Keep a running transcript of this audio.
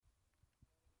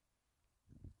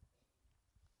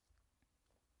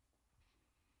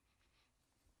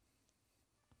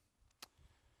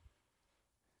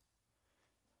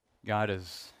God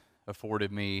has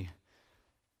afforded me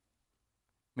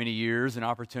many years and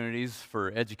opportunities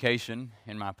for education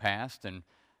in my past, and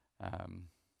um,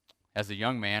 as a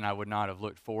young man, I would not have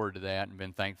looked forward to that and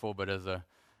been thankful. But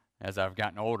as I've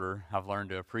gotten older, I've learned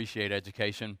to appreciate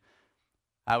education.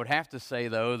 I would have to say,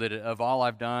 though, that of all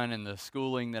I've done and the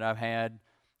schooling that I've had,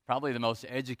 probably the most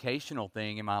educational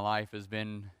thing in my life has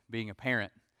been being a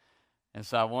parent. And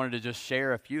so I wanted to just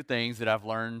share a few things that I've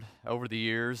learned over the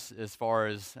years as far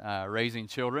as raising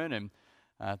children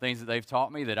and things that they've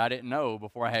taught me that I didn't know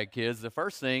before I had kids. The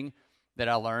first thing that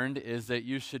I learned is that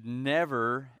you should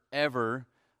never, ever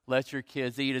let your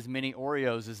kids eat as many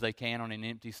Oreos as they can on an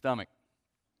empty stomach.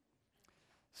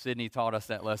 Sydney taught us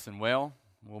that lesson well.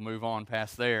 We'll move on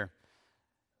past there.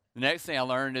 The next thing I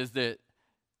learned is that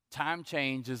time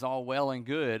change is all well and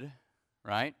good,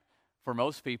 right? For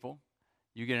most people.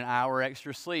 You get an hour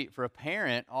extra sleep. For a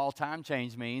parent, all time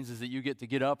change means is that you get to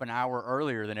get up an hour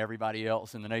earlier than everybody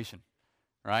else in the nation,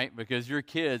 right? Because your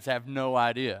kids have no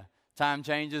idea. Time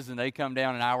changes and they come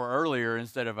down an hour earlier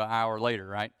instead of an hour later,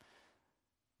 right?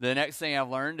 The next thing I've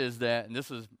learned is that, and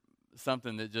this is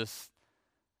something that just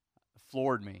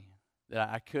floored me, that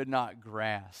I could not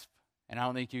grasp, and I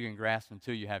don't think you can grasp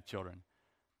until you have children,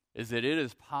 is that it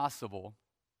is possible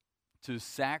to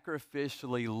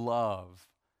sacrificially love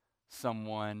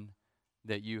someone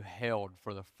that you held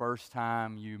for the first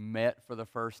time, you met for the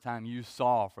first time, you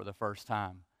saw for the first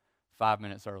time 5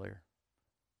 minutes earlier.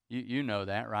 You know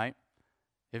that, right?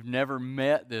 You've never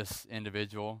met this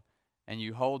individual, and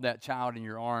you hold that child in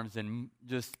your arms, and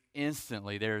just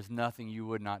instantly there is nothing you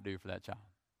would not do for that child.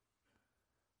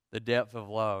 The depth of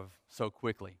love so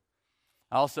quickly.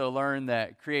 I also learned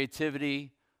that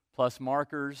creativity plus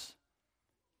markers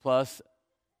plus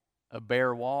a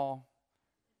bare wall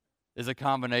is a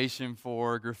combination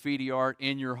for graffiti art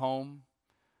in your home,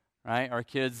 right? Our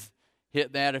kids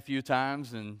hit that a few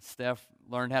times, and Steph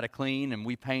learned how to clean, and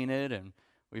we painted, and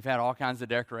we've had all kinds of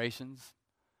decorations.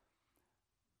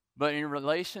 But in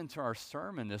relation to our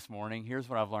sermon this morning, here's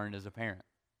what I've learned as a parent.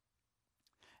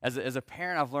 As a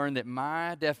parent, I've learned that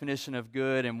my definition of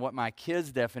good and what my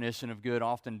kids' definition of good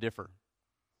often differ.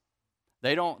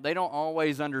 They don't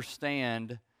always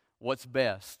understand what's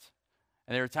best.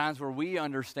 And there are times where we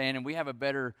understand and we have a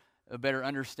better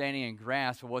understanding and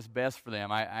grasp of what's best for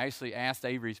them. I actually asked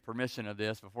Avery's permission of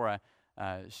this before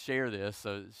I share this,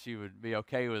 so she would be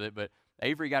okay with it. But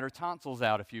Avery got her tonsils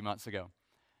out a few months ago.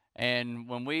 And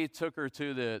when we took her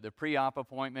to the pre-op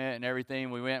appointment and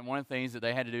everything, we went, and one of the things that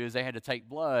they had to do is they had to take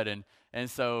blood. And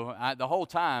so the whole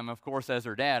time, of course, as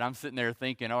her dad, I'm sitting there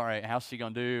thinking, all right, how's she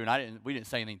going to do? And we didn't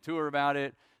say anything to her about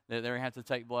it, that they're going to have to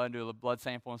take blood and do a blood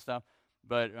sample and stuff.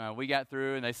 But we got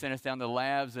through, and they sent us down to the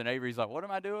labs, and Avery's like, what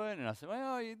am I doing? And I said,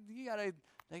 well,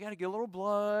 they got to get a little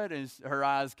blood. And her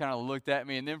eyes kind of looked at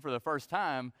me. And then for the first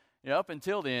time, up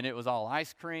until then, it was all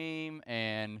ice cream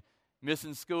and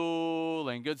missing school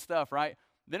and good stuff, right?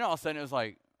 Then all of a sudden, it was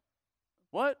like,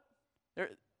 what?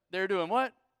 They're doing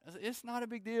what? I said, it's not a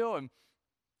big deal. And,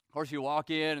 of course, you walk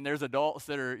in, and there's adults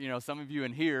that are, some of you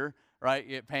in here, right,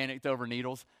 get panicked over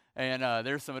needles. And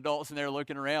there's some adults in there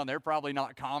looking around. They're probably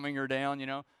not calming her down,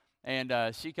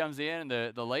 And she comes in,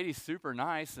 and the lady's super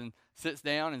nice and sits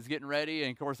down and is getting ready.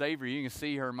 And, of course, Avery, you can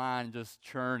see her mind just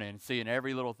churning, seeing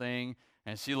every little thing.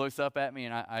 And she looks up at me,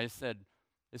 and I said,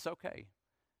 it's okay.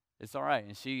 It's all right.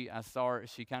 And I saw her,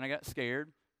 she kind of got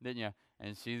scared, didn't you?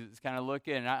 And she's kind of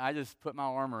looking, and I just put my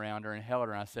arm around her and held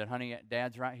her. And I said, honey,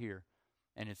 Dad's right here.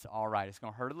 And it's all right. It's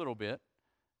going to hurt a little bit,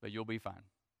 but you'll be fine.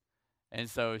 And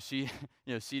so she,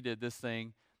 she did this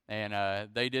thing, and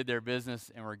they did their business,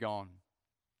 and we're gone.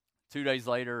 2 days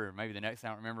later, or maybe the next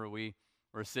time, I don't remember, we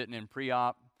were sitting in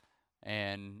pre-op,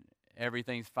 and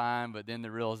everything's fine, but then the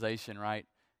realization, right,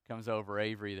 comes over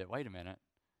Avery that, wait a minute,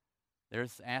 they're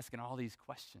asking all these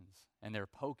questions, and they're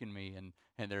poking me,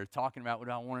 and they're talking about, what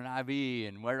do I want an IV,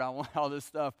 and where do I want all this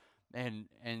stuff, and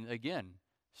again,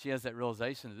 she has that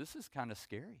realization that this is kind of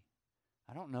scary.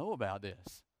 I don't know about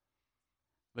this.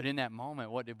 But in that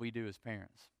moment, what did we do as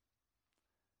parents?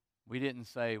 We didn't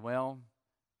say, well,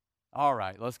 all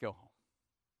right, let's go home,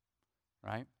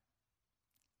 right?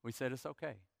 We said, it's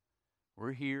okay.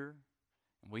 We're here,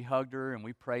 and we hugged her, and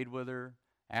we prayed with her,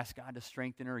 asked God to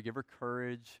strengthen her, give her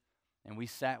courage, and we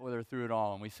sat with her through it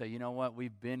all, and we say, you know what,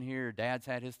 we've been here. Dad's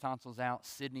had his tonsils out.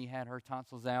 Sydney had her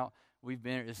tonsils out. We've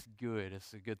been here. It's good.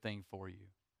 It's a good thing for you.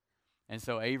 And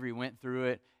so Avery went through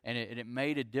it, and it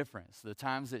made a difference. The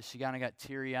times that she kind of got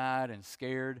teary-eyed and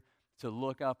scared, to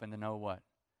look up and to know what?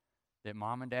 That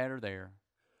Mom and Dad are there.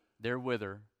 They're with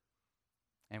her.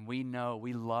 And we know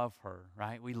we love her,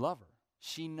 right? We love her.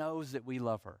 She knows that we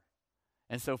love her.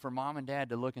 And so for Mom and Dad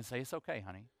to look and say, it's okay,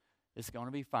 honey. It's going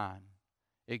to be fine.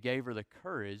 It gave her the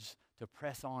courage to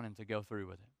press on and to go through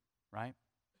with it, right?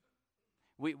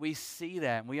 We see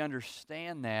that and we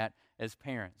understand that as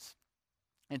parents.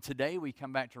 And today we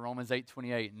come back to Romans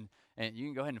 8:28, and you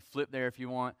can go ahead and flip there if you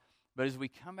want. But as we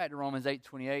come back to Romans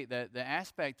 8:28, the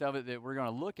aspect of it that we're going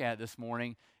to look at this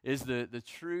morning is the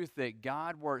truth that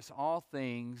God works all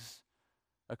things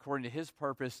according to His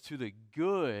purpose to the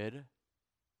good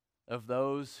of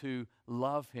those who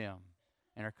love Him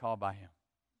and are called by Him.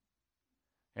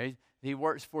 Okay? He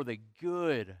works for the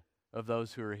good of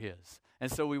those who are His.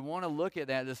 And so we want to look at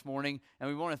that this morning, and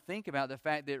we want to think about the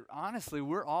fact that, honestly,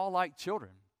 we're all like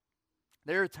children.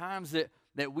 There are times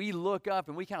that we look up,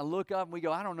 and we kind of look up, and we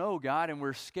go, I don't know, God, and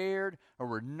we're scared, or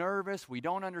we're nervous, we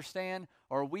don't understand,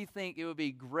 or we think it would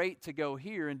be great to go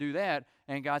here and do that,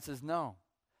 and God says, no,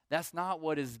 that's not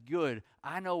what is good.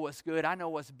 I know what's good. I know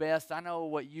what's best. I know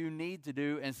what you need to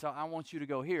do, and so I want you to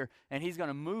go here, and He's going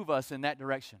to move us in that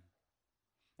direction.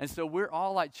 And so we're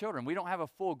all like children. We don't have a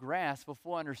full grasp, a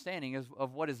full understanding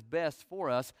of what is best for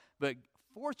us. But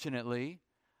fortunately,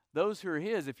 those who are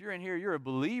His, if you're in here, you're a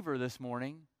believer this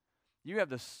morning, you have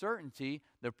the certainty,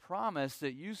 the promise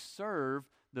that you serve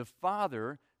the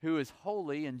Father who is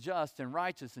holy and just and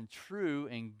righteous and true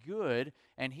and good,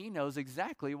 and He knows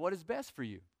exactly what is best for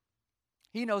you.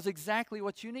 He knows exactly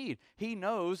what you need. He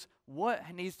knows what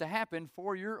needs to happen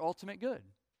for your ultimate good.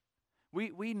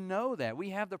 We know that. We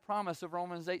have the promise of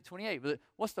Romans 8:28. But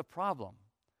what's the problem,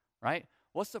 right?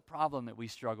 What's the problem that we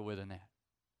struggle with in that?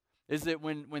 Is that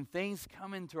when things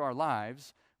come into our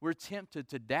lives, we're tempted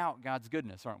to doubt God's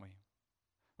goodness, aren't we?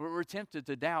 We're tempted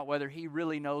to doubt whether He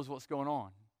really knows what's going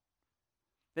on.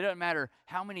 It doesn't matter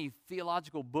how many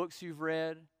theological books you've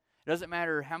read. It doesn't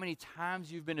matter how many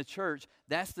times you've been to church.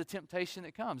 That's the temptation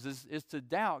that comes, is to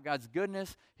doubt God's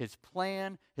goodness, His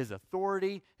plan, His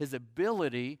authority, His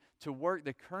ability to work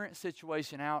the current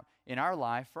situation out in our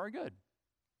life for our good.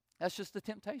 That's just the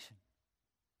temptation.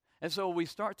 And so we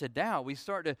start to doubt. We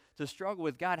start to struggle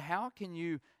with, God, how can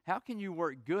you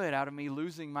work good out of me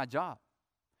losing my job?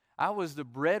 I was the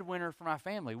breadwinner for my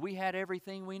family. We had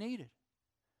everything we needed.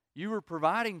 You were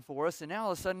providing for us, and now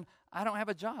all of a sudden, I don't have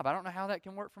a job. I don't know how that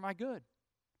can work for my good.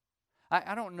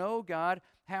 I don't know, God,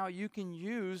 how you can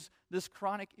use this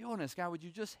chronic illness. God, would you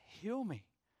just heal me?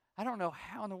 I don't know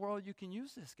how in the world you can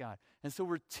use this, God. And so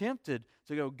we're tempted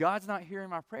to go, God's not hearing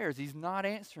my prayers. He's not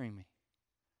answering me.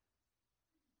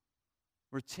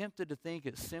 We're tempted to think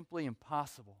it's simply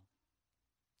impossible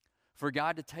for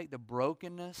God to take the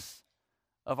brokenness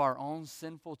of our own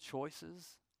sinful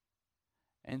choices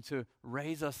and to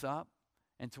raise us up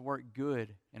and to work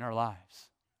good in our lives.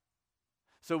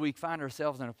 So we find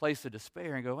ourselves in a place of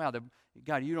despair and go, wow,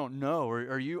 God, you don't know. Or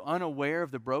are you unaware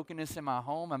of the brokenness in my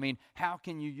home? I mean, how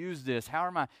can you use this? How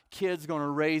are my kids going to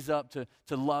raise up to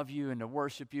love you and to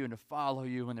worship you and to follow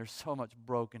you when there's so much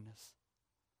brokenness?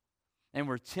 And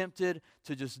we're tempted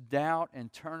to just doubt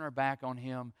and turn our back on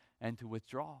Him and to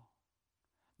withdraw.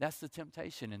 That's the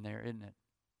temptation in there, isn't it?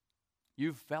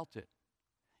 You've felt it.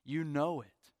 You know it.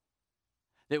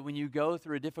 That when you go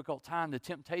through a difficult time, the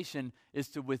temptation is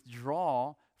to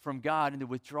withdraw from God and to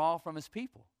withdraw from His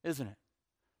people, isn't it?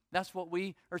 That's what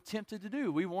we are tempted to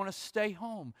do. We want to stay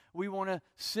home. We want to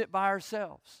sit by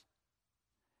ourselves.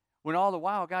 When all the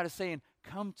while God is saying,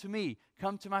 come to me,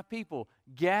 come to my people,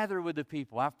 gather with the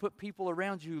people. I've put people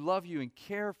around you who love you and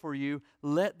care for you.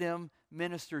 Let them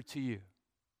minister to you.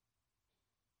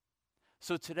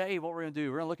 So today what we're going to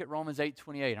do, we're going to look at Romans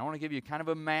 8:28. I want to give you kind of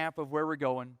a map of where we're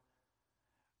going.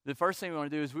 The first thing we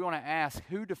want to do is we want to ask,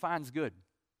 who defines good?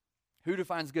 Who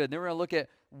defines good? And then we're going to look at,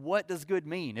 what does good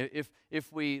mean?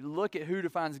 If we look at who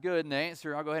defines good, and the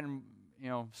answer, I'll go ahead and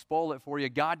spoil it for you.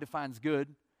 God defines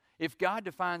good. If God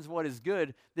defines what is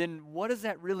good, then what does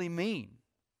that really mean?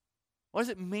 What does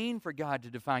it mean for God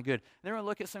to define good? And then we're going to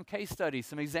look at some case studies,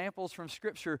 some examples from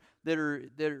Scripture that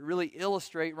really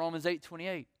illustrate Romans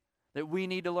 8:28 that we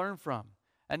need to learn from.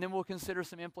 And then we'll consider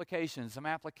some implications, some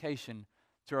application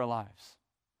to our lives.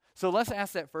 So let's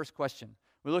ask that first question.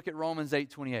 We look at Romans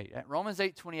 8:28. Romans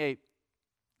 8:28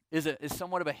 is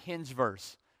somewhat of a hinge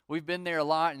verse. We've been there a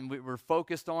lot, and we're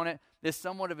focused on it. It's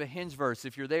somewhat of a hinge verse.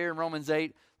 If you're there in Romans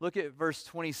 8, look at verse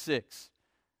 26.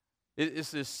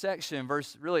 It's this section,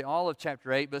 really all of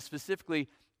chapter 8, but specifically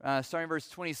starting verse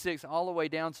 26 all the way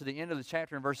down to the end of the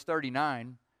chapter in verse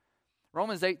 39.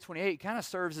 Romans 8:28 kind of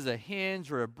serves as a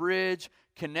hinge or a bridge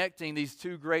connecting these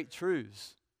two great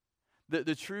truths.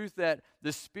 The truth that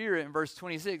the Spirit in verse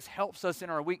 26 helps us in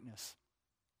our weakness.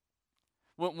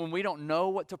 When we don't know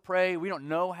what to pray, we don't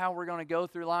know how we're going to go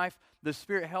through life, the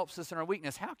Spirit helps us in our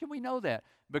weakness. How can we know that?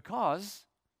 Because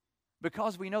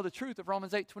we know the truth of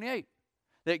Romans 8:28.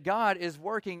 that God is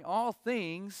working all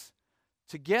things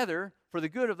together for the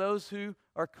good of those who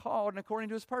are called and according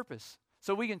to His purpose.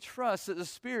 So we can trust that the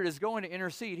Spirit is going to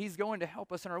intercede. He's going to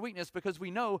help us in our weakness because we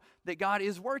know that God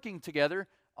is working together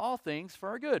all things for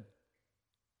our good.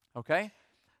 Okay?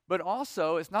 But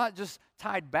also, it's not just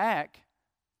tied back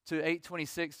to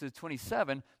 8:26 to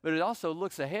 27, but it also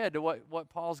looks ahead to what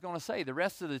Paul's going to say. The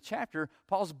rest of the chapter,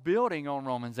 Paul's building on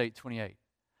Romans 8:28.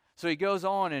 So he goes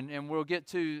on, and we'll get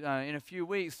to, in a few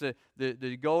weeks,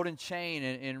 the golden chain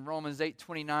in Romans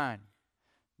 8:29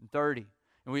 and 30.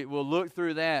 And we'll look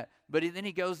through that. But then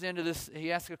he goes into this,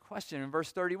 he asks a question in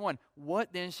verse 31.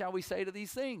 What then shall we say to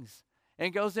these things?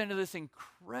 And goes into this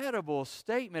incredible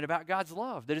statement about God's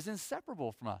love that is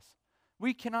inseparable from us.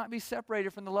 We cannot be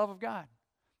separated from the love of God.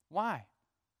 Why?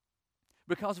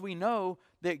 Because we know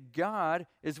that God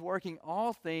is working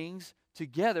all things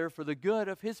together for the good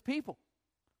of His people.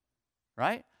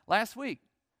 Right? Last week,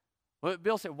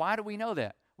 Bill said, why do we know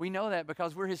that? We know that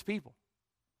because we're His people.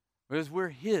 Because we're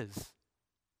His.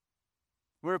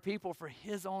 We're a people for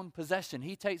His own possession.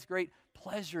 He takes great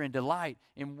pleasure and delight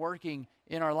in working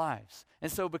in our lives.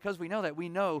 And so because we know that, we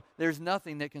know there's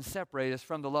nothing that can separate us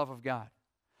from the love of God.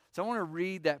 So I want to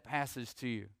read that passage to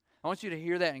you. I want you to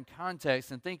hear that in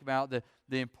context and think about the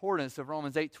importance of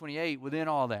Romans 8:28 within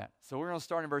all that. So we're going to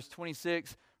start in verse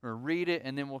 26. We're going to read it,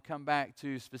 and then we'll come back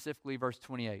to specifically verse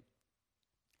 28.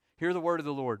 Hear the word of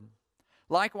the Lord.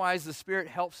 Likewise, the Spirit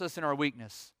helps us in our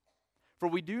weakness. For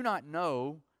we do not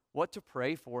know what to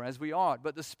pray for as we ought,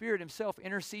 but the Spirit Himself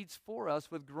intercedes for us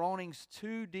with groanings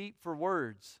too deep for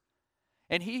words.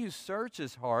 And He who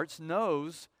searches hearts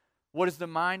knows what is the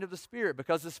mind of the Spirit,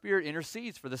 because the Spirit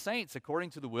intercedes for the saints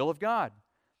according to the will of God.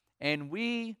 And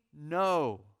we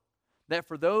know that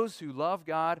for those who love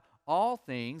God, all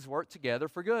things work together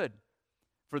for good,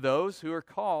 for those who are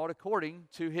called according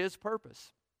to His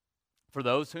purpose. For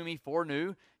those whom He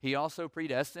foreknew, He also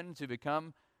predestined to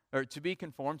be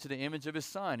conformed to the image of His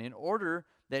Son, in order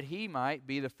that He might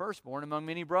be the firstborn among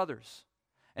many brothers.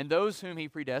 And those whom He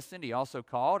predestined, He also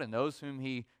called, and those whom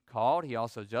He called, He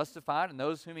also justified, and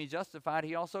those whom He justified,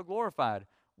 He also glorified.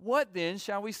 What then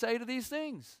shall we say to these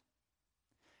things?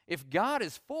 If God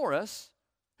is for us,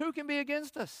 who can be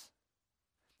against us?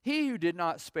 He who did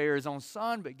not spare His own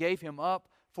Son, but gave Him up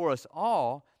for us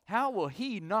all, how will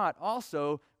He not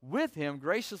also with Him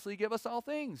graciously give us all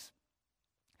things?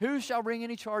 Who shall bring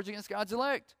any charge against God's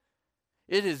elect?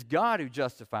 It is God who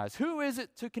justifies. Who is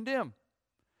it to condemn?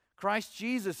 Christ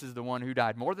Jesus is the one who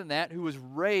died. More than that, who was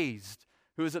raised,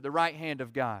 who is at the right hand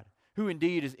of God, who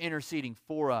indeed is interceding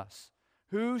for us.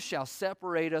 Who shall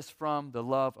separate us from the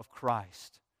love of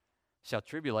Christ? Shall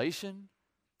tribulation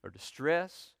or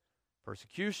distress,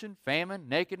 persecution, famine,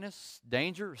 nakedness,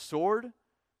 danger, or sword?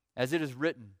 As it is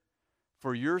written,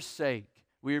 for your sake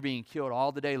we are being killed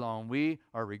all the day long. We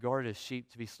are regarded as sheep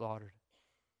to be slaughtered.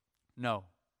 No.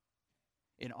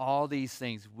 In all these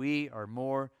things, we are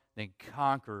more than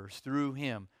conquerors through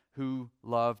Him who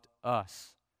loved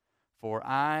us. For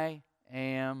I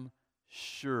am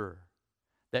sure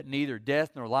that neither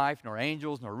death, nor life, nor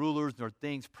angels, nor rulers, nor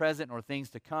things present, nor things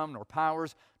to come, nor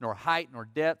powers, nor height, nor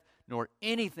depth, nor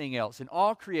anything else in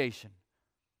all creation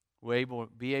will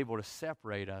be able to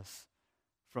separate us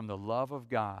from the love of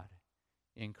God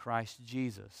in Christ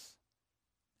Jesus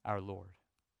our Lord.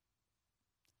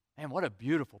 Man, what a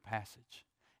beautiful passage.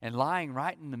 And lying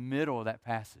right in the middle of that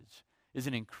passage is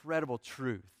an incredible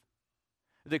truth.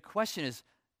 The question is,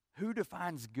 who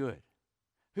defines good?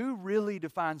 Who really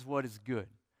defines what is good?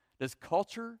 Does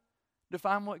culture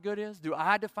define what good is? Do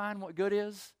I define what good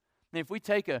is? And if we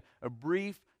take a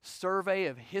brief survey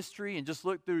of history and just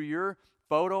look through your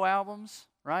photo albums,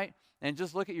 right? And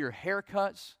just look at your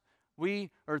haircuts,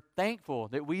 we are thankful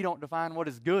that we don't define what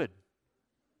is good,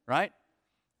 right?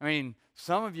 I mean,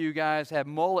 some of you guys have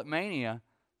mullet mania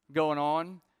going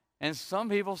on, and some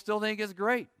people still think it's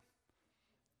great.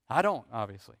 I don't,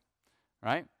 obviously,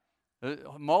 right?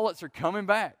 Mullets are coming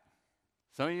back.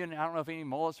 Some of you, I don't know if any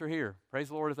mullets are here. Praise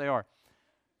the Lord if they are.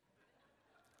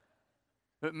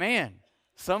 But man,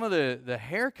 some of the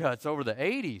haircuts over the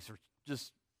 80s are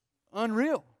just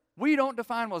unreal. We don't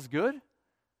define what's good.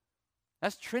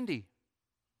 That's trendy,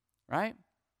 right?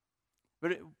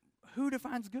 But who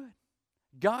defines good?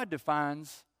 God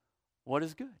defines what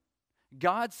is good.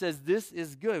 God says this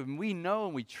is good. And we know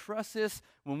and we trust this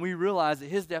when we realize that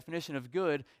His definition of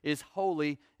good is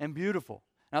holy and beautiful.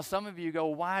 Now, some of you go,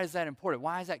 why is that important?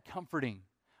 Why is that comforting?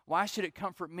 Why should it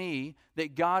comfort me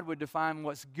that God would define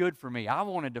what's good for me? I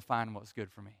want to define what's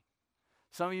good for me.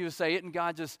 Some of you say, isn't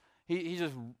God just, He's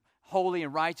just holy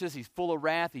and righteous. He's full of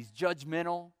wrath. He's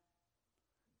judgmental.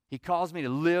 He calls me to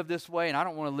live this way, and I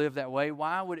don't want to live that way.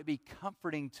 Why would it be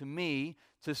comforting to me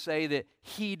to say that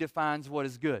He defines what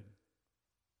is good?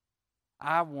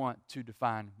 I want to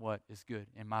define what is good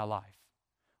in my life,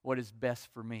 what is best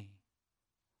for me,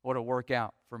 what will work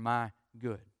out for my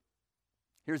good.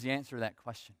 Here's the answer to that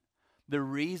question. The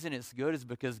reason it's good is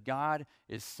because God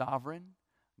is sovereign,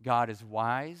 God is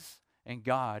wise, and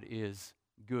God is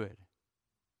good.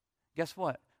 Guess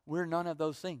what? We're none of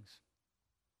those things.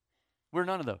 We're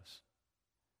none of those.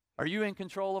 Are you in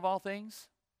control of all things?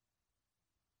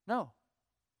 No.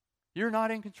 You're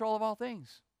not in control of all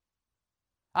things.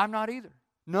 I'm not either.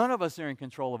 None of us are in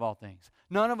control of all things.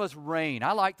 None of us reign.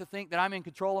 I like to think that I'm in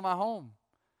control of my home.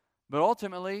 But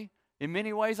ultimately, in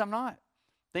many ways, I'm not.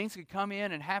 Things could come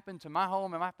in and happen to my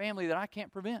home and my family that I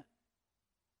can't prevent.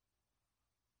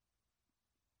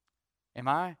 Am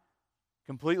I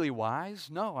completely wise?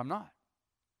 No, I'm not.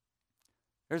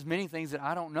 There's many things that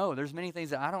I don't know. There's many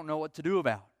things that I don't know what to do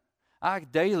about. I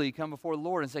daily come before the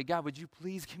Lord and say, God, would you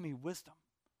please give me wisdom?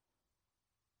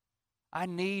 I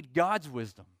need God's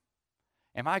wisdom.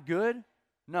 Am I good?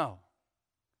 No.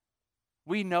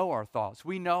 We know our thoughts.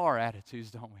 We know our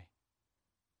attitudes, don't we?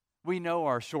 We know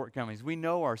our shortcomings. We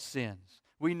know our sins.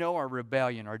 We know our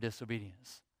rebellion, our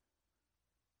disobedience.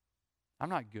 I'm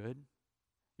not good.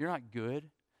 You're not good.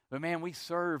 But man, we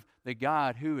serve the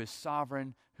God who is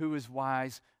sovereign, who is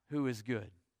wise, who is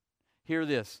good. Hear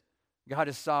this. God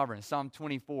is sovereign. Psalm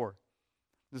 24.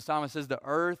 The psalmist says, the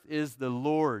earth is the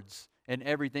Lord's and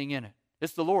everything in it.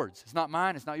 It's the Lord's. It's not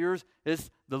mine. It's not yours. It's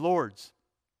the Lord's.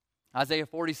 Isaiah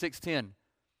 46:10.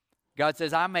 God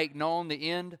says, I make known the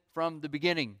end from the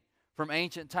beginning, from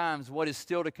ancient times, what is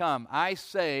still to come. I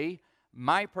say,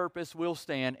 my purpose will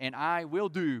stand, and I will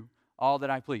do all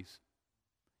that I please.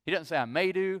 He doesn't say, I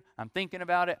may do, I'm thinking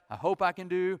about it, I hope I can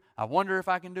do, I wonder if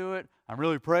I can do it, I'm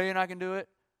really praying I can do it.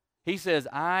 He says,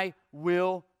 I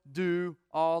will do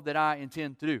all that I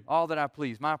intend to do, all that I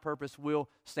please. My purpose will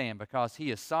stand because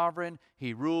He is sovereign,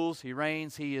 He rules, He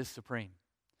reigns, He is supreme.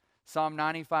 Psalm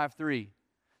 95:3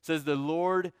 says, the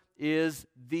Lord is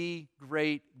the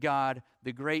great God,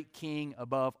 the great King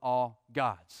above all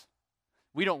gods.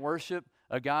 We don't worship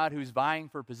a God who's vying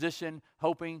for position,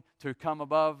 hoping to come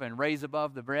above and raise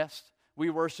above the rest. We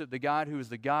worship the God who is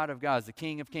the God of gods, the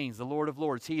King of kings, the Lord of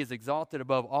lords. He is exalted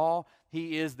above all.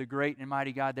 He is the great and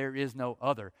mighty God. There is no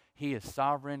other. He is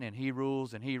sovereign and He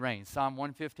rules and He reigns. Psalm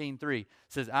 115:3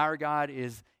 says, our God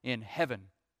is in heaven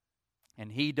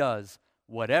and He does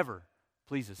whatever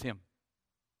pleases Him.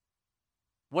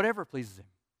 Whatever pleases Him.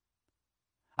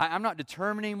 I'm not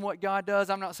determining what God does.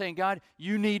 I'm not saying, God,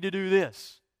 you need to do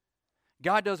this.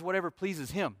 God does whatever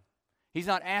pleases Him. He's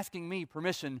not asking me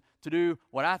permission to do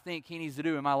what I think He needs to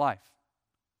do in my life.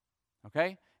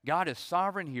 Okay? God is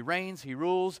sovereign. He reigns. He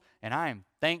rules. And I am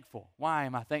thankful. Why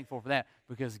am I thankful for that?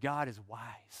 Because God is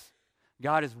wise.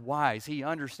 God is wise. He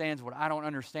understands what I don't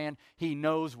understand. He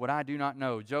knows what I do not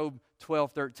know. Job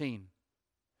 12:13.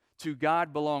 To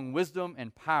God belong wisdom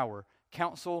and power.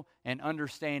 Counsel and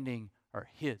understanding are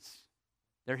His.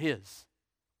 They're His.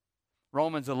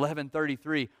 Romans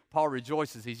 11:33, Paul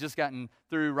rejoices. He's just gotten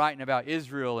through writing about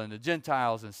Israel and the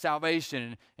Gentiles and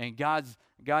salvation and God's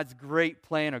great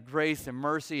plan of grace and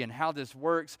mercy and how this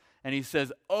works. And he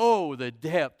says, oh, the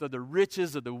depth of the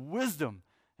riches of the wisdom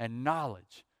and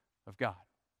knowledge of God.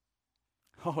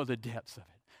 Oh, the depths of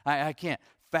it. I can't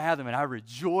fathom it. I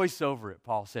rejoice over it,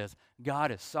 Paul says.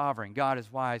 God is sovereign, God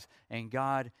is wise, and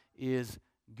God is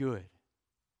good.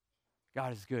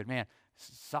 God is good. Man,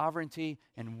 sovereignty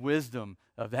and wisdom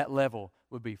of that level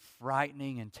would be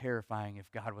frightening and terrifying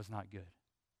if God was not good.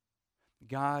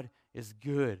 God is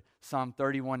good. Psalm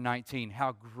 31:19.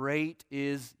 How great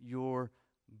is your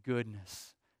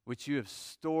goodness, which you have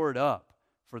stored up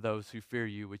for those who fear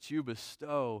you, which you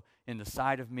bestow in the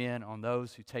sight of men on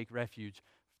those who take refuge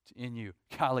in you.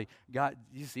 Golly, God,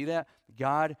 you see that?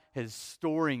 God is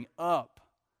storing up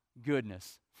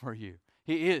goodness for you.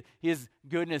 His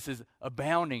goodness is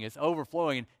abounding, it's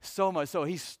overflowing, and so much so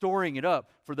He's storing it up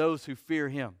for those who fear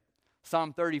Him.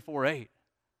 Psalm 34:8.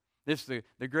 This is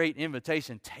the great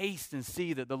invitation. Taste and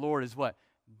see that the Lord is what?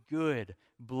 Good.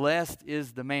 Blessed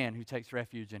is the man who takes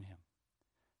refuge in Him.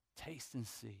 Taste and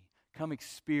see. Come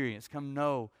experience. Come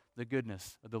know the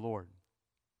goodness of the Lord.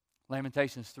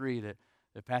 Lamentations 3 that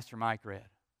Pastor Mike read.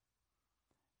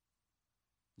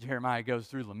 Jeremiah goes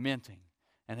through lamenting,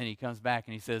 and then he comes back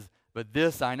and he says, but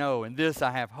this I know, and this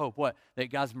I have hope. What?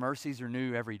 That God's mercies are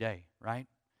new every day, right?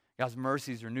 God's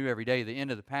mercies are new every day. The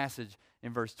end of the passage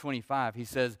in verse 25, he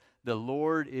says, the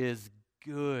Lord is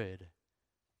good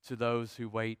to those who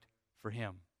wait for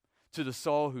Him. To the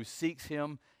soul who seeks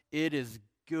Him, it is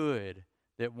good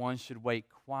that one should wait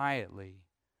quietly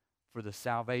for the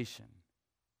salvation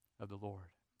of the Lord.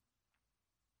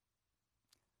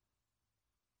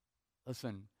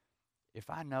 Listen,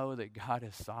 if I know that God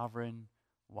is sovereign,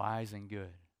 wise, and good,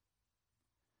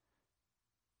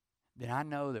 then I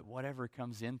know that whatever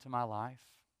comes into my life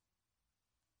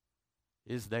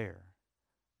is there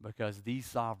because the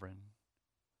sovereign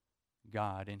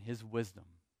God in His wisdom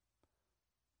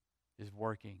is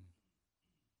working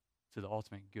to the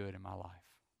ultimate good in my life.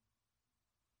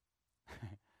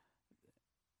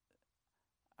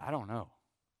 I don't know.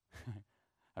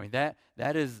 I mean,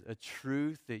 that is a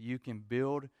truth that you can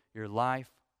build your life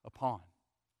upon.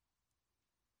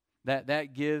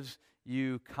 That gives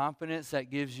you confidence,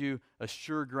 that gives you a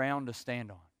sure ground to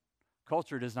stand on.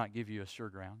 Culture does not give you a sure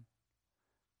ground.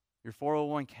 Your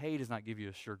 401k does not give you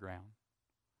a sure ground.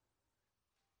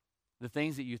 The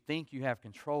things that you think you have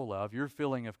control of, your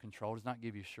feeling of control, does not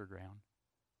give you sure ground.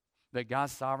 But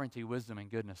God's sovereignty, wisdom,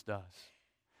 and goodness does.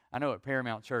 I know at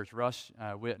Paramount Church, Rush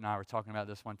Witt and I were talking about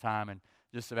this one time, and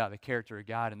just about the character of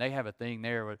God, and they have a thing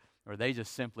there where they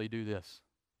just simply do this,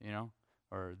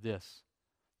 or this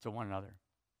to one another.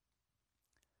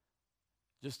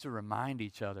 Just to remind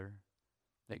each other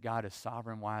that God is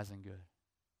sovereign, wise, and good.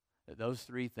 That those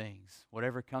three things,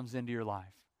 whatever comes into your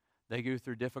life, they go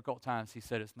through difficult times. He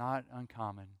said it's not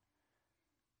uncommon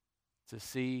to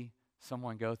see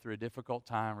someone go through a difficult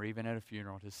time, or even at a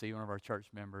funeral, to see one of our church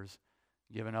members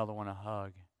give another one a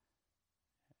hug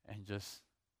and just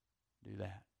do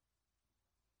that.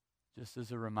 Just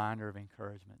as a reminder of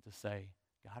encouragement to say,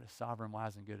 God is sovereign,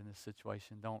 wise, and good in this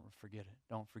situation. Don't forget it.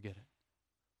 Don't forget it.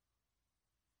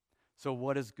 So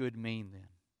what does good mean then?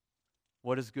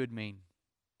 What does good mean?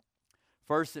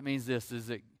 First, it means this, is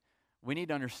that we need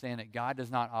to understand that God does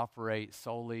not operate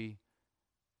solely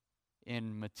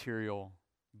in material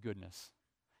goodness.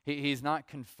 He's not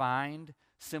confined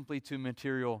simply to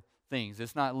material things.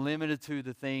 It's not limited to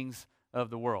the things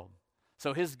of the world.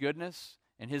 So His goodness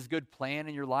and His good plan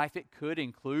in your life, it could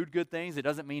include good things. It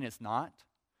doesn't mean it's not.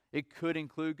 It could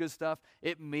include good stuff.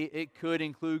 It could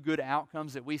include good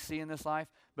outcomes that we see in this life.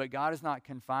 But God is not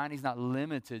confined. He's not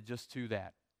limited just to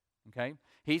that. Okay?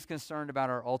 He's concerned about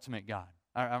our ultimate God,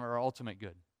 our ultimate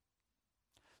good.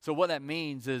 So what that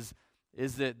means is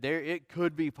that it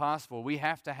could be possible. We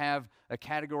have to have a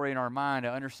category in our mind,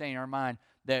 an understanding in our mind,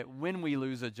 that when we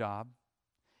lose a job,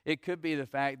 it could be the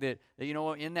fact that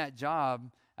in that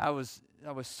job, I was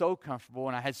so comfortable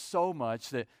and I had so much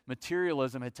that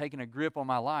materialism had taken a grip on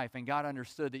my life, and God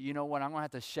understood that, I'm going to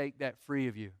have to shake that free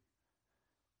of you.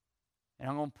 And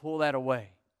I'm going to pull that away.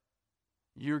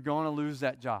 You're going to lose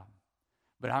that job.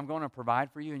 But I'm going to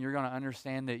provide for you, and you're going to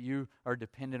understand that you are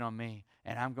dependent on me,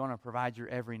 and I'm going to provide your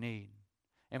every need.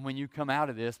 And when you come out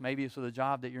of this, maybe it's with a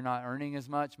job that you're not earning as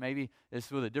much, maybe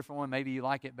it's with a different one, maybe you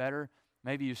like it better,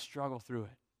 maybe you struggle through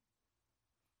it.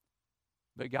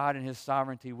 But God in His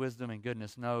sovereignty, wisdom, and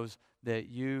goodness knows that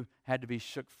you had to be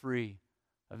shook free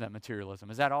of that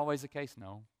materialism. Is that always the case?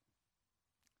 No.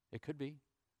 It could be.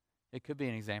 It could be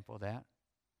an example of that.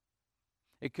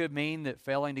 It could mean that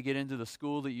failing to get into the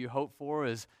school that you hope for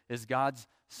is God's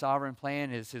sovereign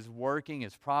plan, is His working,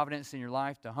 His providence in your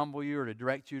life to humble you or to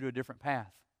direct you to a different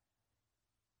path.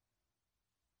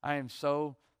 I am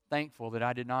so thankful that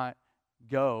I did not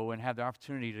go and have the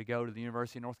opportunity to go to the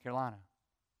University of North Carolina.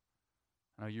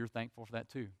 I know you're thankful for that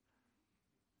too.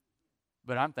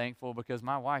 But I'm thankful because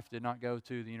my wife did not go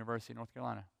to the University of North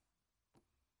Carolina.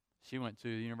 She went to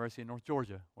the University of North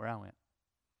Georgia, where I went.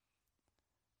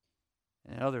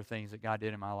 And other things that God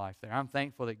did in my life there. I'm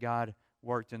thankful that God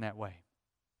worked in that way.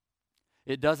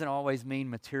 It doesn't always mean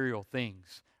material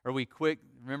things. Are we quick?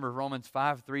 Remember Romans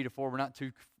 5:3-4. We're not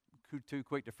too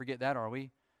quick to forget that, are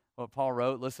we? What Paul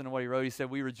wrote, listen to what he wrote. He said,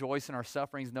 we rejoice in our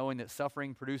sufferings, knowing that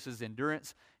suffering produces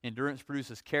endurance, endurance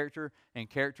produces character, and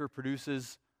character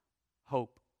produces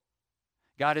hope.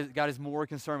 God is more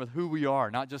concerned with who we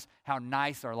are, not just how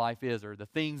nice our life is or the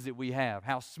things that we have,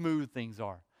 how smooth things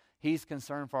are. He's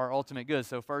concerned for our ultimate good.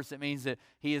 So first, it means that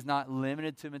He is not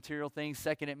limited to material things.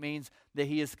 Second, it means that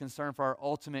He is concerned for our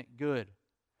ultimate good.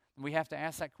 And we have to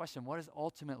ask that question, what is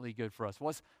ultimately good for us?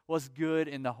 What's good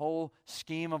in the whole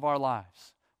scheme of our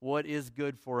lives? What is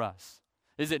good for us?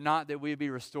 Is it not that we would be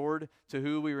restored to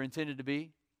who we were intended to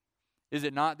be? Is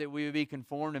it not that we would be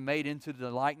conformed and made into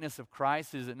the likeness of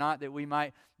Christ? Is it not that we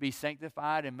might be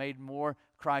sanctified and made more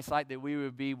Christ-like, that we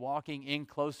would be walking in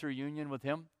closer union with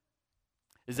Him?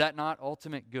 Is that not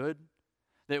ultimate good?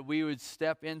 That we would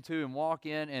step into and walk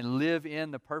in and live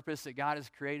in the purpose that God has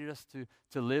created us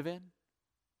to live in?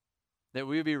 that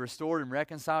we would be restored and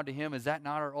reconciled to Him, is that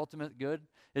not our ultimate good?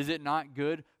 Is it not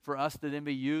good for us to then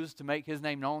be used to make His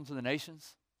name known to the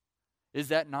nations? Is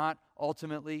that not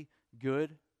ultimately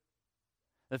good?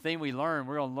 The thing we're going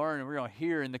to learn and we're going to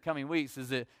hear in the coming weeks is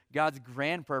that God's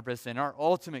grand purpose and our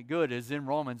ultimate good is in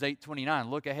Romans 8:29.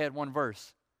 Look ahead one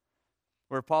verse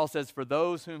where Paul says, "For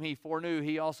those whom He foreknew,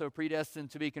 He also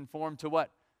predestined to be conformed to"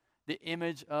 what? The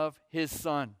image of His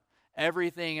Son.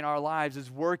 Everything in our lives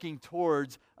is working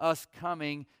towards us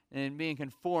coming and being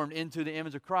conformed into the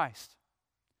image of Christ.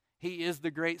 He is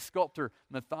the great sculptor,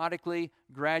 methodically,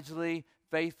 gradually,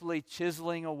 faithfully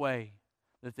chiseling away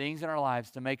the things in our lives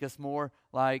to make us more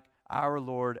like our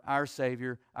Lord, our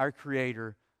Savior, our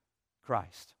Creator,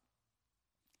 Christ.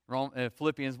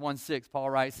 Philippians 1:6, Paul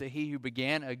writes that He who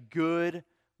began a good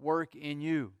work in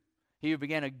you, He who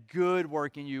began a good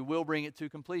work in you will bring it to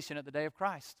completion at the day of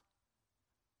Christ.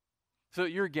 So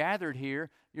you're gathered here,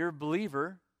 you're a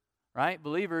believer, right?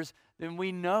 Believers, then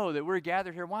we know that we're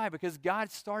gathered here. Why? Because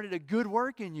God started a good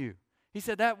work in you. He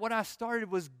said that what I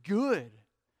started was good.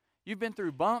 You've been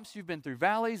through bumps, you've been through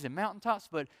valleys and mountaintops,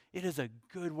 but it is a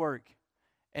good work.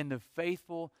 And the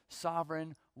faithful,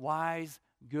 sovereign, wise,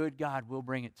 good God will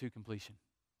bring it to completion.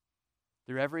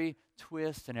 Through every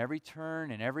twist and every turn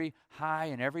and every high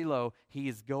and every low, He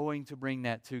is going to bring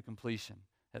that to completion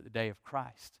at the day of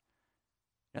Christ.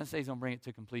 He doesn't say He's going to bring it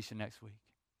to completion next week.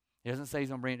 He doesn't say He's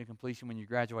going to bring it to completion when you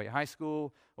graduate high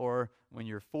school or when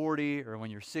you're 40 or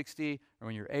when you're 60 or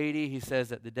when you're 80. He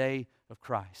says at the day of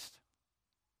Christ.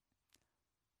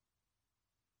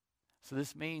 So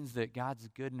this means that God's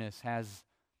goodness has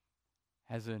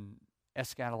an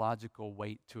eschatological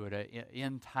weight to it, an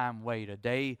end-time weight, a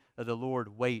day of the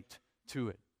Lord weight to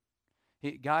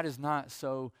it. God is not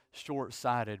so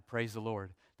short-sighted, praise the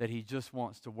Lord, that He just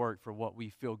wants to work for what we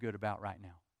feel good about right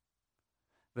now.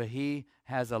 But He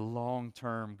has a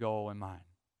long-term goal in mind,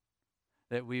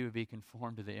 that we would be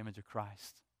conformed to the image of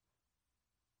Christ,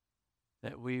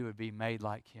 that we would be made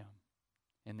like Him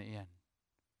in the end.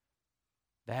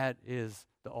 That is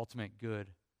the ultimate good,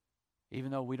 even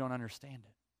though we don't understand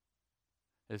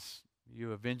it. As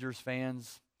you Avengers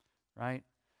fans, right?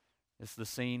 It's the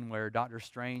scene where Doctor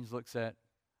Strange looks at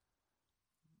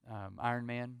Iron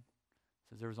Man,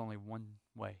 says there was only one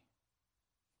way.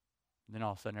 And then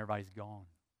all of a sudden everybody's gone.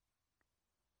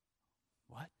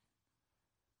 What?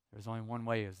 There's only one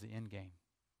way, is the end game.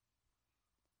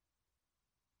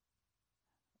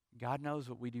 God knows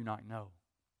what we do not know.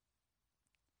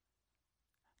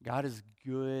 God is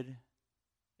good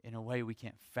in a way we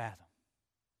can't fathom.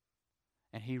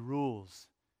 And He rules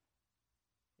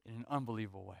in an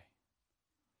unbelievable way.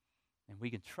 And we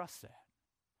can trust that.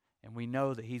 And we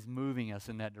know that He's moving us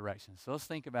in that direction. So let's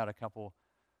think about a couple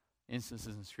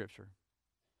instances in Scripture.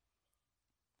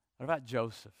 What about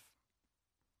Joseph?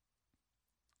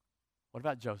 What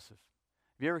about Joseph?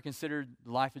 Have you ever considered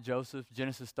the life of Joseph,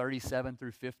 Genesis 37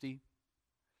 through 50?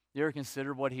 You ever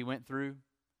considered what he went through?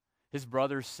 His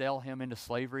brothers sell him into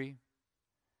slavery.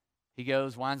 He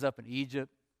winds up in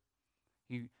Egypt.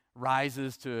 He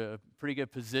rises to a pretty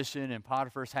good position in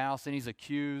Potiphar's house, and he's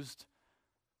accused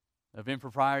of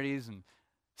improprieties and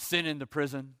sent into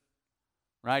prison.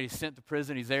 Right? He's sent to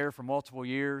prison. He's there for multiple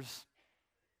years.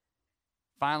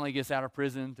 Finally gets out of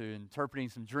prison through interpreting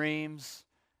some dreams,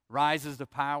 rises to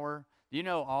power. Do you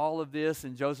know all of this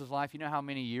in Joseph's life? You know how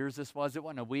many years this was? It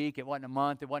wasn't a week, it wasn't a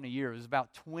month, it wasn't a year. It was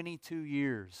about 22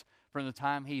 years from the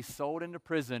time he's sold into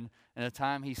prison and the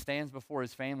time he stands before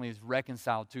his family is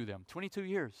reconciled to them. 22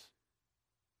 years.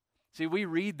 See, we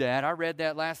read that. I read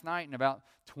that last night in about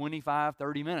 25,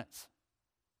 30 minutes.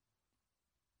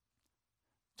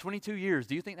 22 years.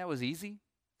 Do you think that was easy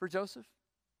for Joseph?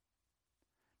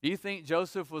 Do you think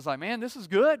Joseph was like, man, this is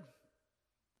good.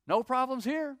 No problems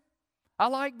here. I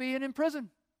like being in prison.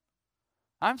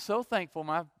 I'm so thankful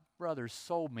my brothers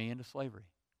sold me into slavery.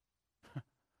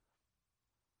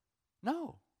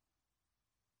 No.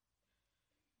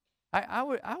 I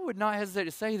would not hesitate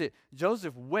to say that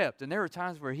Joseph wept, and there were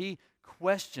times where he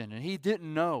questioned, and he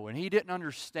didn't know, and he didn't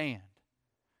understand.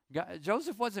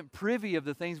 Joseph wasn't privy of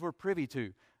the things we're privy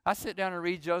to. I sit down and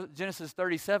read Genesis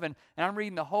 37, and I'm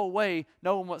reading the whole way,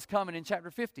 knowing what's coming in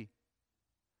chapter 50.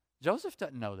 Joseph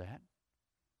doesn't know that.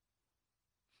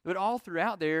 But all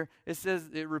throughout there, it says,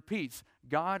 it repeats,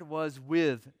 God was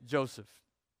with Joseph.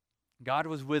 God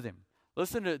was with him.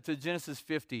 Listen to Genesis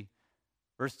 50,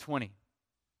 verse 20.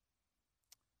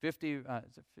 50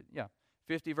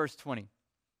 verse 20.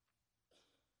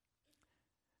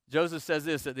 Joseph says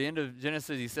this at the end of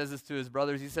Genesis. He says this to his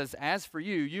brothers. He says, as for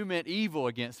you, you meant evil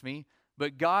against me,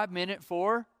 but God meant it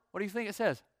for, what do you think it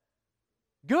says?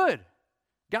 Good.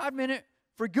 God meant it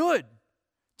for good,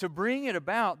 to bring it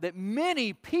about that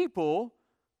many people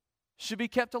should be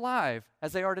kept alive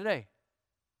as they are today.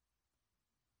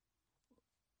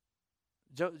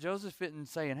 Joseph isn't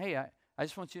saying, hey, I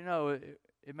just want you to know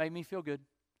it made me feel good.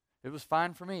 It was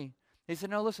fine for me. He said,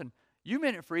 no, listen, you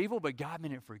meant it for evil, but God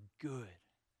meant it for good.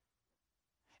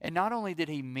 And not only did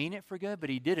he mean it for good, but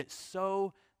he did it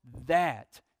so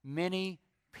that many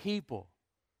people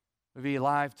would be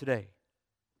alive today.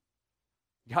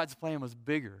 God's plan was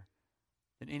bigger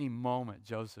than any moment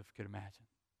Joseph could imagine.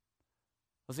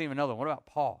 Let's see another one. What about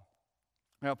Paul?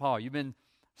 What about Paul? You've been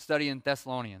studying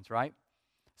Thessalonians, right?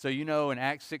 So you know in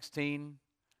Acts 16,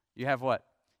 you have what?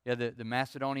 You have the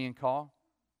Macedonian call,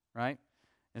 right?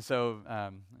 And so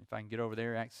if I can get over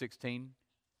there, Acts 16.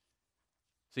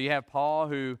 So you have Paul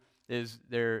who is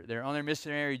they're on their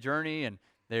missionary journey, and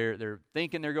they're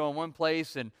thinking they're going one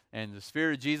place, and the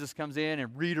Spirit of Jesus comes in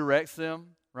and redirects them,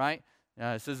 right?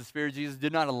 It says the Spirit of Jesus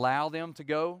did not allow them to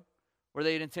go where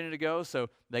they had intended to go. So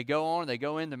they go on, they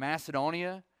go into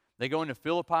Macedonia, they go into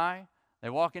Philippi, they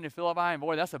walk into Philippi, and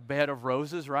boy, that's a bed of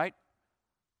roses, right?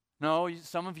 No,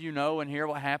 some of you know and hear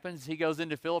what happens. He goes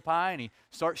into Philippi and he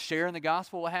starts sharing the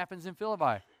gospel. What happens in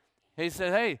Philippi? He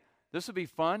said, hey, this would be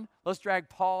fun. Let's drag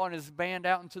Paul and his band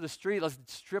out into the street. Let's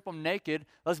strip them naked.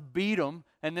 Let's beat them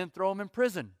and then throw them in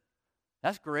prison.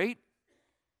 That's great.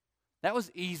 That was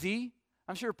easy.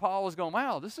 I'm sure Paul was going,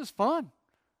 wow, this is fun.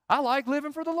 I like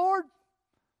living for the Lord.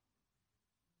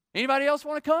 Anybody else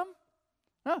want to come?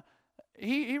 No.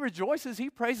 He rejoices. He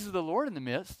praises the Lord in the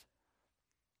midst.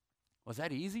 Was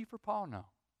that easy for Paul? No.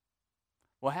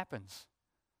 What happens?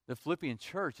 The Philippian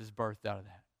church is birthed out of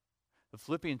that. The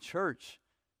Philippian church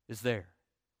is there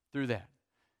through that.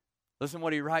 Listen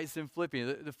what he writes in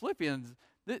Philippians. The Philippians,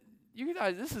 you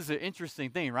guys, this is an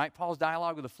interesting thing, right? Paul's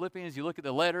dialogue with the Philippians, you look at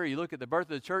the letter, you look at the birth of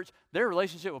the church, their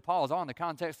relationship with Paul is all in the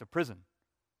context of prison.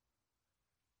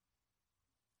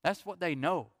 That's what they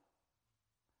know.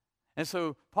 And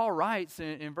so Paul writes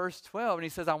in verse 12, and he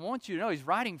says, I want you to know, he's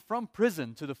writing from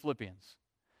prison to the Philippians.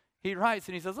 He writes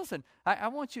and he says, listen, I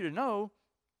want you to know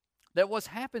that what's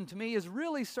happened to me has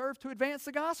really served to advance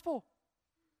the gospel,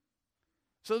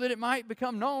 so that it might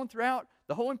become known throughout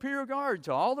the whole imperial guard,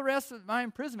 to all the rest of my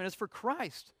imprisonment is for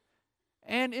Christ.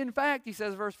 And in fact, he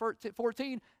says, verse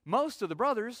 14, most of the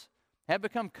brothers have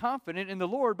become confident in the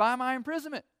Lord by my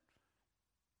imprisonment,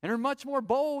 and are much more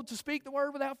bold to speak the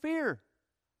word without fear.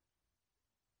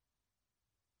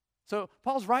 So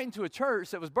Paul's writing to a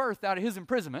church that was birthed out of his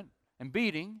imprisonment and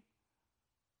beating.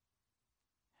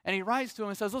 And he writes to them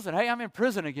and says, listen, hey, I'm in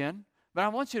prison again, but I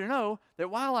want you to know that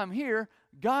while I'm here,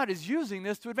 God is using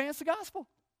this to advance the gospel.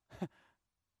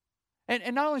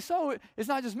 and not only so, it's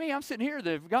not just me. I'm sitting here,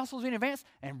 the gospel's being advanced,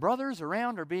 and brothers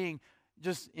around are being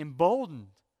just emboldened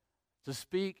to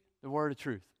speak the word of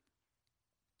truth.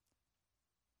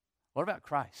 What about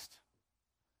Christ?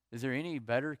 Is there any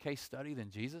better case study than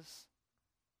Jesus?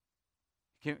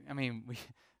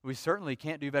 We certainly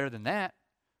can't do better than that.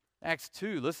 Acts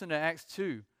 2, listen to Acts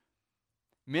 2.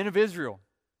 Men of Israel,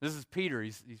 this is Peter,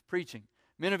 he's preaching.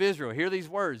 Men of Israel, hear these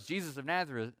words. Jesus of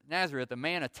Nazareth, a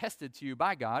man attested to you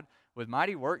by God with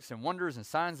mighty works and wonders and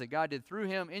signs that God did through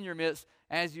him in your midst,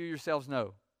 as you yourselves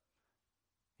know.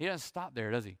 He doesn't stop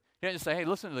there, does he? He doesn't say, hey,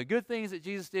 listen to the good things that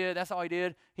Jesus did. That's all he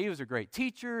did. He was a great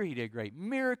teacher. He did great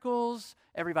miracles.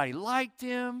 Everybody liked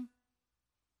him.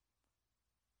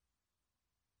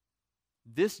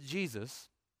 This Jesus,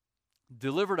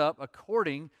 delivered up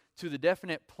according to the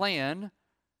definite plan.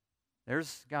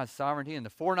 There's God's sovereignty and the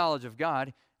foreknowledge of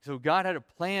God. So God had a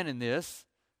plan in this.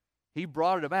 He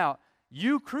brought it about.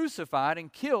 You crucified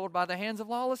and killed by the hands of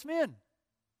lawless men.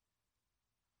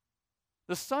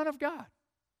 The Son of God,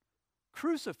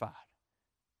 crucified,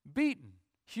 beaten,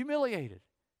 humiliated,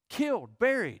 killed,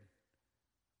 buried.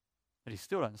 But he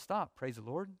still doesn't stop, praise the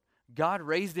Lord. God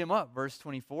raised him up, verse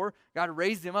 24. God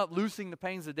raised him up, loosing the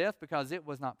pains of death, because it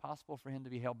was not possible for him to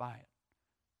be held by it.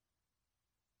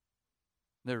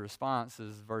 Their response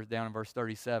is down in verse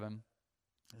 37.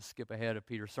 Let's skip ahead of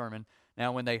Peter's sermon.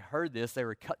 Now, when they heard this, they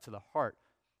were cut to the heart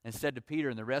and said to Peter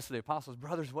and the rest of the apostles,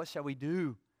 brothers, what shall we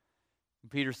do? And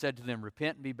Peter said to them,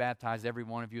 repent and be baptized, every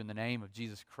one of you, in the name of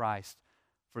Jesus Christ,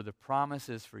 for the promise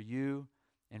is for you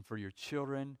and for your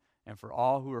children and for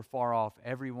all who are far off,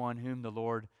 everyone whom the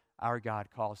Lord our God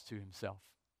calls to himself.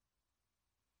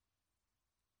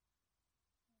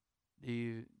 Do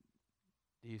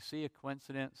you see a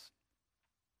coincidence?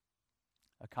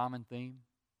 A common theme?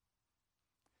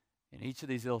 In each of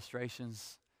these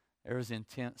illustrations, there is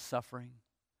intense suffering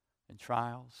and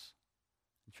trials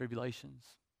and tribulations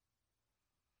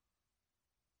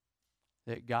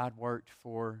that God worked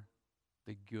for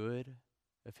the good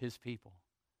of his people.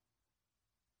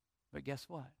 But guess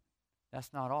what?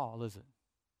 That's not all, is it?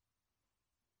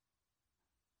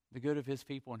 The good of his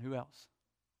people, and who else?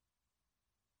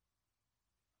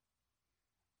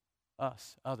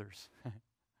 Us, others.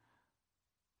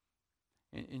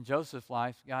 In Joseph's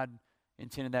life, God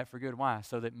intended that for good. Why?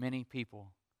 So that many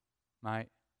people might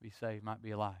be saved, might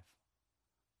be alive.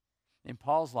 In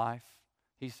Paul's life,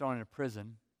 he's thrown into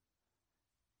prison.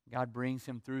 God brings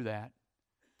him through that,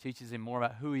 teaches him more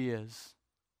about who he is.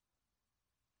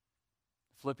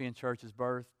 The Philippian church is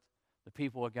birthed. The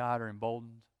people of God are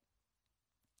emboldened.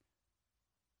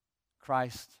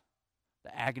 Christ,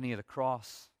 the agony of the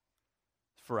cross,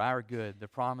 for our good. The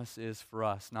promise is for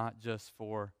us, not just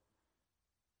for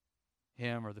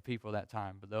him or the people of that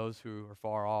time, but those who are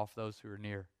far off, those who are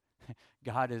near.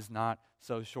 God is not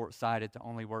so short-sighted to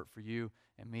only work for you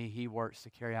and me. He works to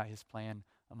carry out his plan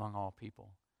among all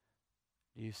people.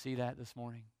 Do you see that this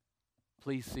morning?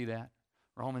 Please see that.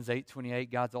 Romans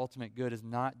 8:28, God's ultimate good is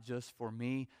not just for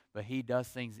me, but he does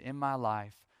things in my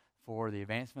life for the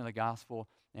advancement of the gospel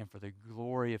and for the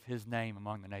glory of his name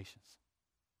among the nations.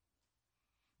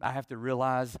 I have to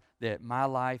realize that my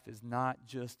life is not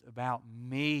just about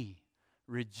me.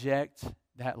 Reject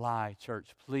that lie, church.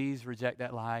 Please reject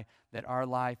that lie that our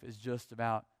life is just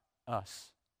about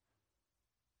us.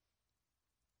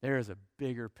 There is a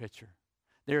bigger picture.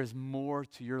 There is more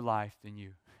to your life than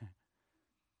you.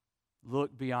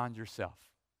 Look beyond yourself.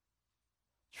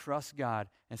 Trust God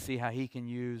and see how he can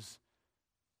use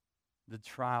the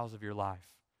trials of your life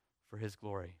for his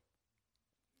glory.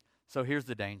 So here's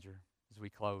the danger as we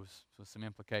close with some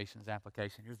implications,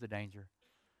 application. Here's the danger.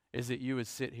 Is that you would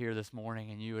sit here this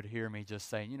morning and you would hear me just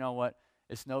saying, you know what,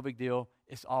 it's no big deal,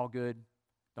 it's all good,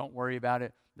 don't worry about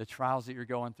it. The trials that you're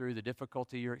going through, the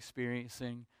difficulty you're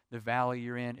experiencing, the valley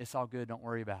you're in, it's all good, don't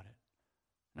worry about it.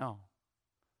 No.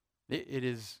 It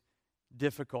is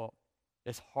difficult,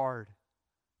 it's hard,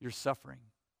 you're suffering.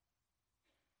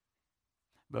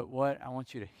 But what I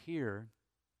want you to hear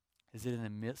is that in the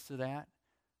midst of that,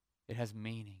 it has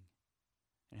meaning,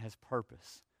 and it has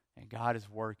purpose, and God is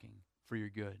working for your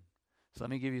good. So let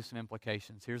me give you some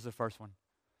implications. Here's the first one,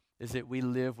 is that we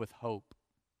live with hope.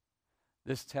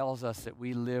 This tells us that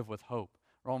we live with hope.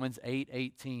 Romans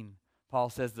 8:18, Paul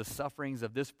says, the sufferings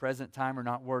of this present time are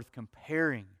not worth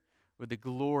comparing with the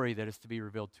glory that is to be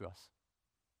revealed to us.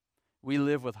 We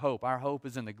live with hope. Our hope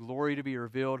is in the glory to be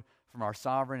revealed from our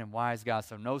sovereign and wise God.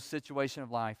 So no situation of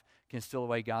life can steal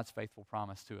away God's faithful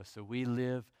promise to us. So we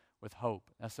live with hope.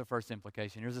 That's the first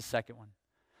implication. Here's the second one,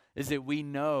 is that we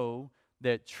know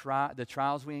that the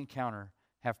trials we encounter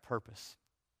have purpose.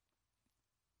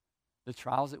 The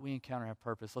trials that we encounter have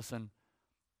purpose. Listen,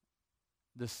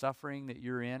 the suffering that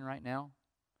you're in right now,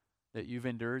 that you've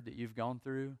endured, that you've gone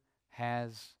through,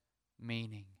 has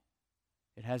meaning.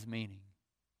 It has meaning.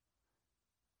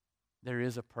 There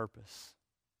is a purpose.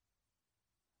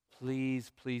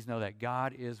 Please, please know that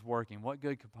God is working. What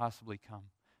good could possibly come?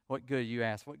 What good, you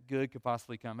ask, what good could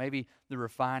possibly come? Maybe the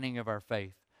refining of our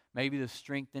faith. Maybe the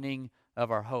strengthening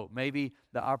of our hope. Maybe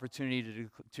the opportunity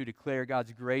to declare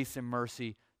God's grace and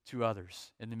mercy to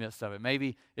others in the midst of it.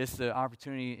 Maybe it's the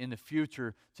opportunity in the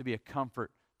future to be a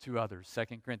comfort to others.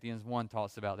 2 Corinthians 1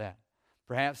 talks about that.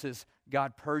 Perhaps it's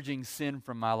God purging sin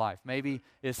from my life. Maybe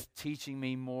it's teaching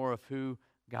me more of who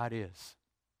God is.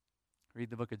 Read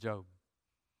the book of Job.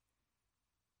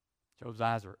 Job's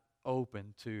eyes are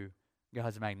open to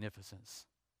God's magnificence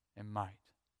and might.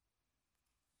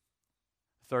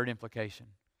 The third implication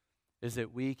is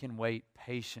that we can wait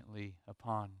patiently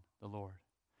upon the Lord.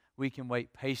 We can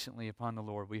wait patiently upon the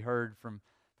Lord. We heard from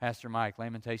Pastor Mike,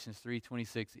 Lamentations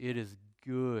 3:26, it is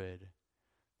good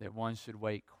that one should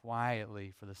wait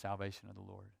quietly for the salvation of the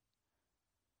Lord.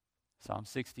 Psalm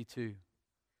 62,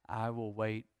 I will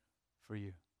wait for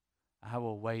you. I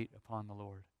will wait upon the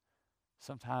Lord.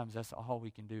 Sometimes that's all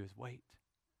we can do is wait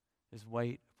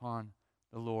upon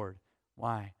the Lord.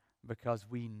 Why? Because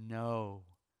we know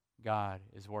God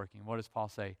is working. What does Paul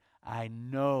say? I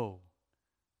know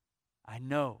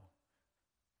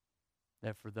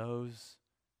that for those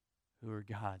who are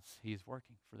God's, he is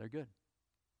working for their good.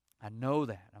 I know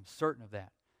that. I'm certain of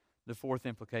that. The fourth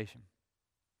implication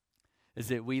is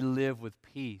that we live with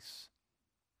peace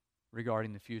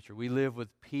regarding the future. We live with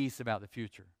peace about the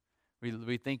future.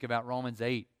 We think about Romans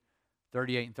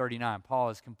 8:38 and 39. Paul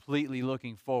is completely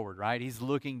looking forward, right? He's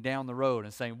looking down the road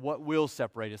and saying, what will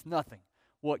separate us? Nothing.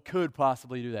 What could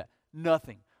possibly do that?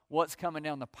 Nothing. What's coming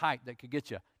down the pipe that could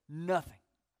get you? Nothing.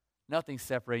 Nothing's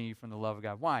separating you from the love of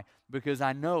God. Why? Because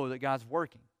I know that God's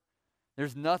working.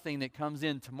 There's nothing that comes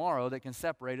in tomorrow that can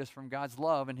separate us from God's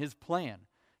love and his plan.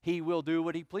 He will do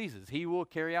what he pleases. He will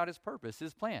carry out his purpose,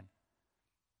 his plan.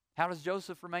 How does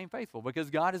Joseph remain faithful?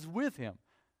 Because God is with him,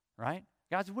 right?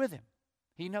 God's with him.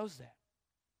 He knows that.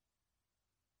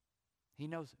 He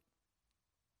knows it.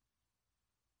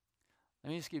 Let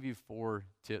me just give you 4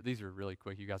 tips. These are really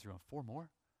quick. You guys are going, 4 more?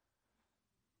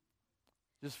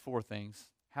 Just 4 things.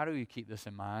 How do you keep this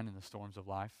in mind in the storms of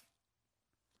life?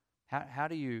 How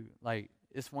do you,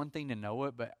 it's one thing to know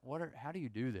it, but how do you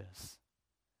do this?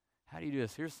 How do you do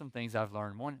this? Here's some things I've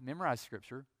learned. 1, memorize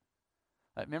Scripture.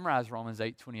 Memorize Romans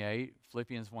 8:28,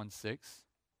 Philippians 1:6.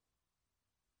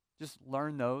 Just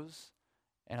learn those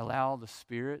and allow the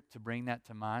Spirit to bring that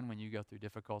to mind when you go through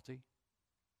difficulty.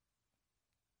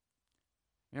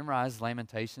 Memorize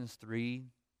Lamentations 3.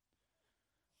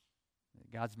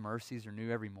 God's mercies are new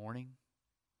every morning.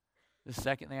 The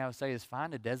second thing I would say is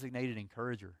find a designated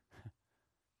encourager.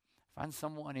 Find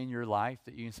someone in your life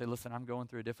that you can say, listen, I'm going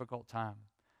through a difficult time,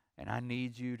 and I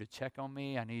need you to check on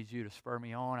me. I need you to spur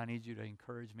me on. I need you to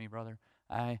encourage me, brother.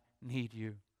 I need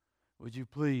you. Would you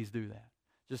please do that?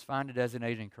 Just find a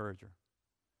designated encourager.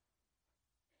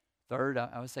 Third,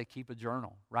 I would say keep a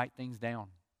journal. Write things down.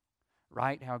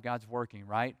 Write how God's working.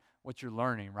 Write what you're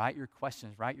learning. Write your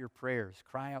questions. Write your prayers.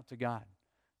 Cry out to God.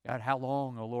 God, how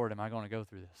long, oh Lord, am I going to go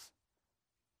through this?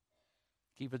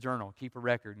 Keep a journal. Keep a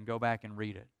record and go back and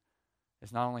read it.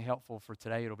 It's not only helpful for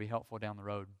today, it'll be helpful down the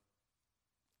road.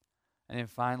 And then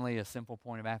finally, a simple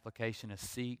point of application is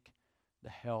seek the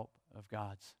help of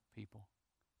God's people.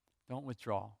 Don't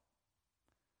withdraw.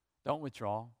 Don't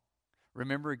withdraw.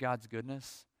 Remember God's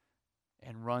goodness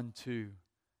and run to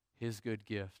His good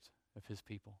gift of His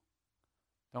people.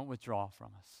 Don't withdraw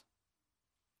from us.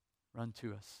 Run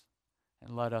to us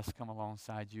and let us come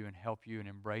alongside you and help you and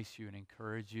embrace you and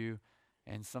encourage you.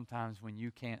 And sometimes when you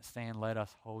can't stand, let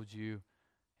us hold you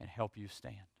and help you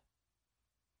stand.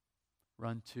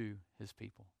 Run to His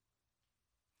people.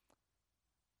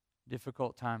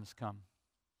 Difficult times come.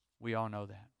 We all know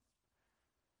that.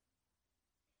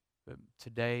 But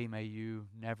today, may you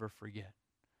never forget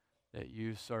that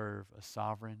you serve a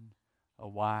sovereign, a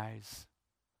wise,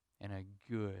 and a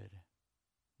good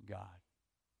God.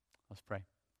 Let's pray.